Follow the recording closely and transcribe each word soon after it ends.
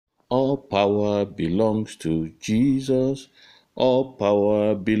All power belongs to Jesus. All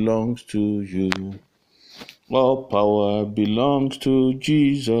power belongs to you. All power belongs to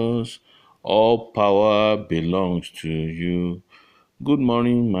Jesus. All power belongs to you. Good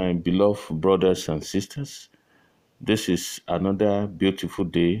morning, my beloved brothers and sisters. This is another beautiful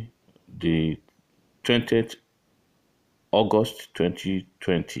day, the 20th August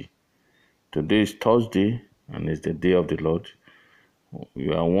 2020. Today is Thursday and it's the day of the Lord.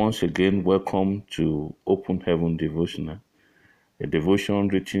 You are once again welcome to Open Heaven Devotional, a devotion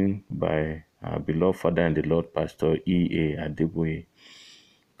written by our beloved Father in the Lord, Pastor E.A. Adeboye,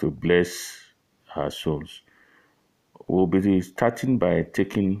 to bless our souls. We'll be starting by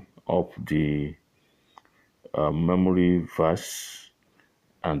taking up the memory verse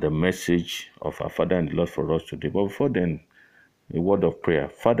and the message of our Father and the Lord for us today. But before then, a word of prayer.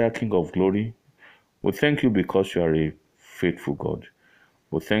 Father, King of glory, we thank you because you are a faithful God.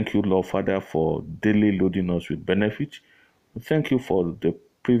 We thank you, Lord Father, for daily loading us with benefit. We thank you for the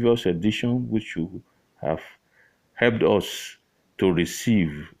previous edition which you have helped us to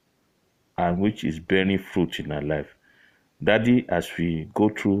receive and which is bearing fruit in our life. Daddy, as we go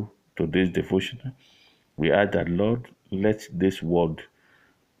through today's devotion, we ask that, Lord, let this word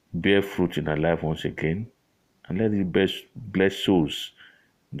bear fruit in our life once again, and let it bless souls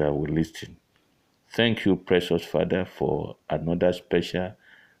that will listen. Thank you, precious Father, for another special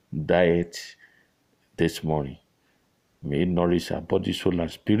diet this morning. May it nourish our body, soul, and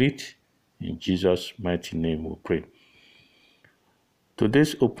spirit. In Jesus' mighty name we pray.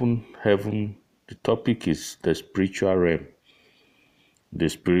 Today's Open Heaven, the topic is the spiritual realm. The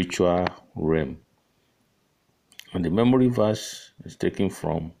spiritual realm. And the memory verse is taken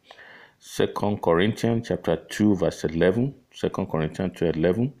from 2 Corinthians chapter 2, verse 11. 2 Corinthians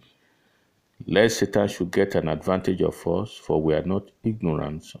 2:11. Lest Satan should get an advantage of us, for we are not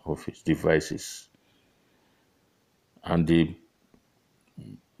ignorant of his devices. And the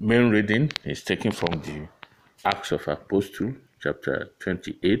main reading is taken from the Acts of Apostles, chapter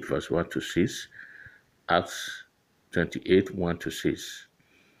 28, verse 1 to 6. Acts 28, 1 to 6.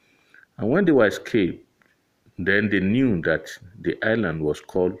 And when they were escaped, then they knew that the island was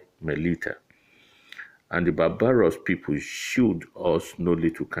called Melita, and the barbarous people shewed us no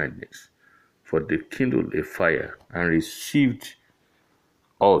little kindness, for they kindled a fire and received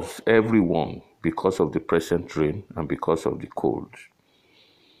us every one because of the present rain and because of the cold.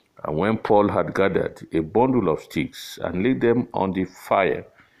 And when Paul had gathered a bundle of sticks and laid them on the fire,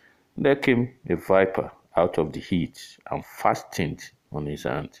 there came a viper out of the heat and fastened on his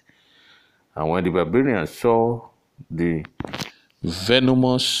hand. And when the barbarians saw the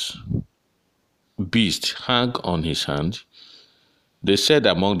venomous beast hang on his hand, they said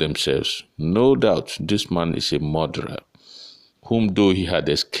among themselves, No doubt this man is a murderer, whom though he had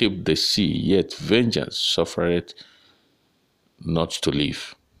escaped the sea, yet vengeance suffereth not to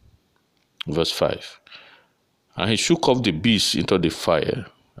live. Verse 5. And he shook off the beast into the fire,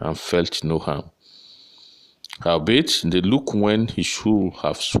 and felt no harm. Howbeit, they looked when he should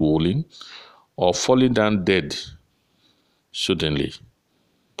have swollen, or fallen down dead suddenly.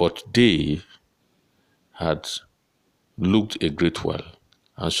 But they had looked a great while,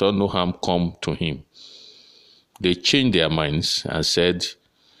 and saw no harm come to him. They changed their minds, and said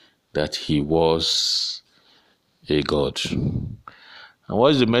that he was a god. And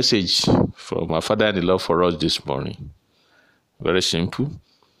what is the message from our Father in the Lord for us this morning? Very simple.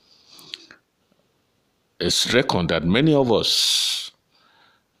 It's reckoned that many of us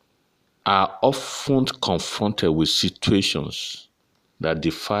are often confronted with situations that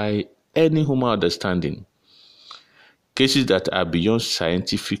defy any human understanding, cases that are beyond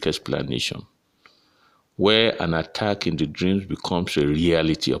scientific explanation, where an attack in the dreams becomes a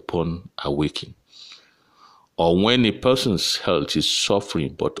reality upon awaking, or when a person's health is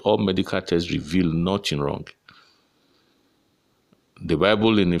suffering but all medical tests reveal nothing wrong. The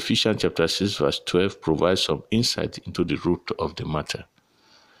Bible in Ephesians chapter 6 verse 12 provides some insight into the root of the matter.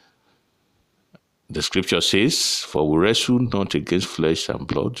 The scripture says, For we wrestle not against flesh and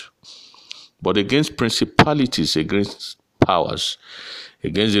blood, but against principalities, against powers,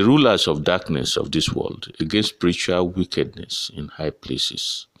 against the rulers of darkness of this world, against spiritual wickedness in high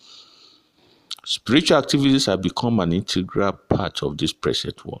places. Spiritual activities have become an integral part of this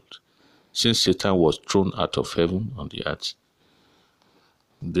present world, since Satan was thrown out of heaven on the earth.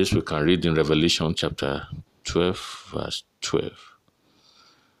 This we can read in Revelation chapter 12, verse 12.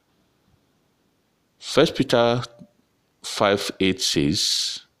 1 Peter 5:8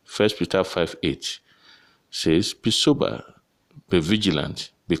 says, 1 Peter 5:8 says, Be sober, be vigilant,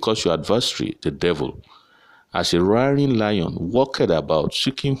 because your adversary, the devil, as a roaring lion, walketh about,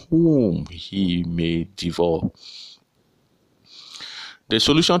 seeking whom he may devour. The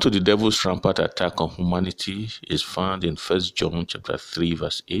solution to the devil's rampant attack on humanity is found in 1 John chapter 3,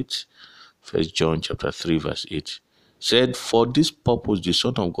 verse 8. 1 John chapter 3, verse 8 said, "For this purpose the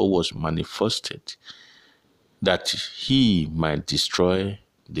Son of God was manifested, that he might destroy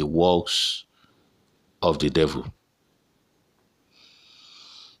the works of the devil."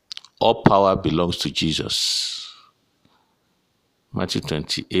 All power belongs to Jesus. Matthew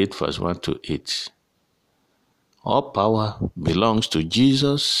 28, verse 1 to 8. All power belongs to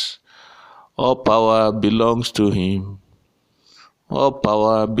Jesus. All power belongs to him. All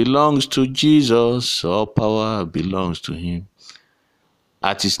power belongs to Jesus. All power belongs to him.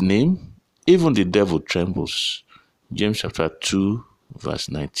 At his name, even the devil trembles. James chapter 2, verse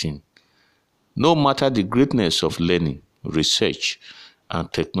 19. No matter the greatness of learning, research,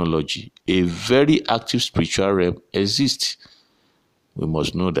 and technology, a very active spiritual realm exists. We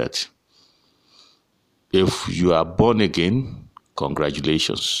must know that. If you are born again,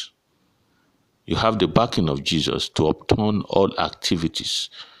 congratulations. You have the backing of Jesus to upturn all activities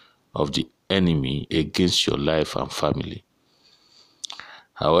of the enemy against your life and family.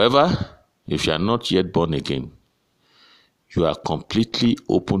 However, if you are not yet born again, you are completely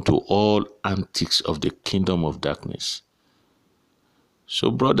open to all antics of the kingdom of darkness. So,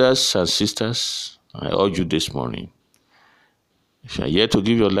 brothers and sisters, I urge you this morning, if you are yet to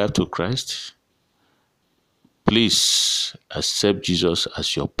give your life to Christ, please accept Jesus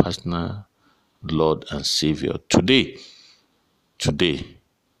as your personal Lord and Savior today.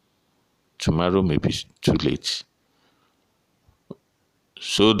 Tomorrow may be too late,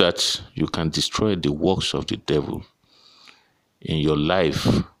 so that you can destroy the works of the devil in your life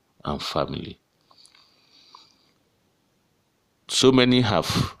and family. So many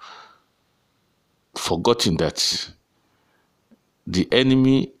have forgotten that the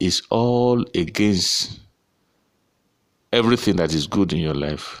enemy is all against everything that is good in your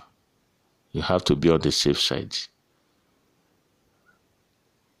life. You have to be on the safe side.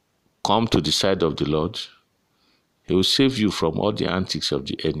 Come to the side of the Lord. He will save you from all the antics of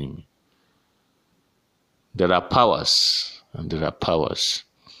the enemy. There are powers, and there are powers.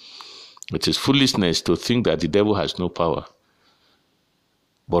 It is foolishness to think that the devil has no power.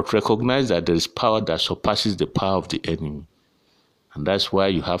 But recognize that there is power that surpasses the power of the enemy. And that's why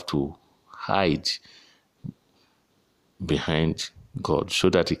you have to hide behind God, so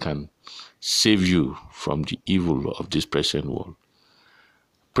that he can save you from the evil of this present world.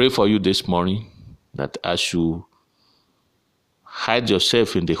 Pray for you this morning that as you hide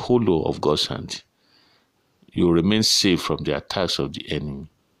yourself in the hollow of God's hand, you will remain safe from the attacks of the enemy.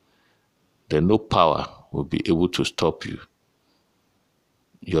 Then no power will be able to stop you.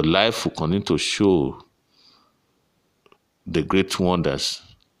 Your life will continue to show the great wonders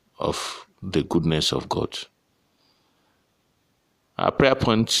of the goodness of God. Our prayer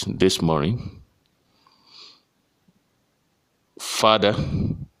point this morning: Father,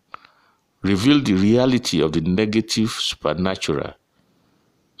 reveal the reality of the negative supernatural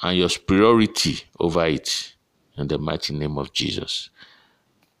and your superiority over it in the mighty name of Jesus.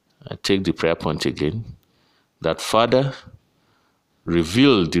 I take the prayer point again, that Father,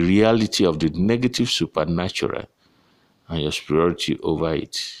 reveal the reality of the negative supernatural and your superiority over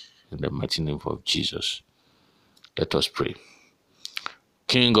it in the mighty name of Jesus. Let us pray.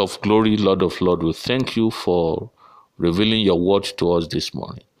 King of glory, Lord of Lords, we thank you for revealing your word to us this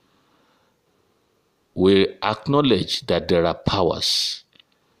morning. We acknowledge that there are powers,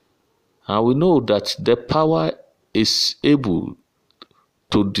 and we know that the power is able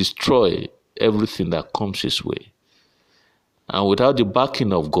to destroy everything that comes his way. And without the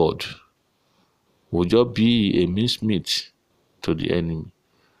backing of God, we'll just be a mincemeat to the enemy.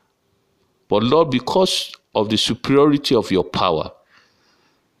 But Lord, because of the superiority of your power,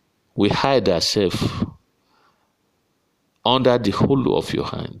 we hide ourselves under the hollow of your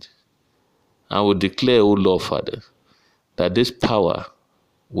hand. And we declare, O Lord Father, that this power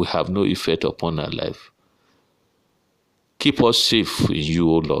will have no effect upon our life. Keep us safe in you,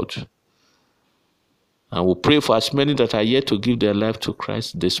 O Lord. And we pray for as many that are yet to give their life to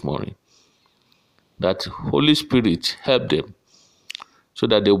Christ this morning, that Holy Spirit help them so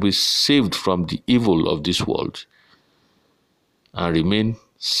that they will be saved from the evil of this world and remain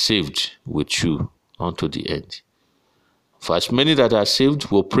saved with you unto the end. For as many that are saved,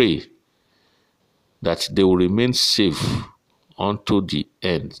 we'll pray that they will remain safe unto the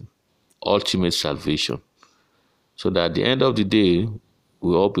end, ultimate salvation, so that at the end of the day,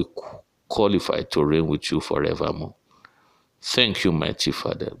 we'll all be qualified to reign with you forevermore. Thank you, mighty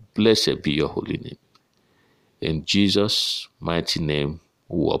Father. Blessed be your holy name. In Jesus' mighty name,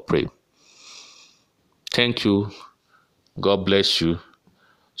 we will pray. Thank you. God bless you.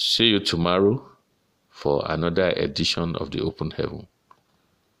 See you tomorrow for another edition of the Open Heaven.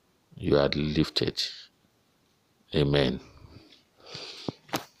 You are lifted. Amen.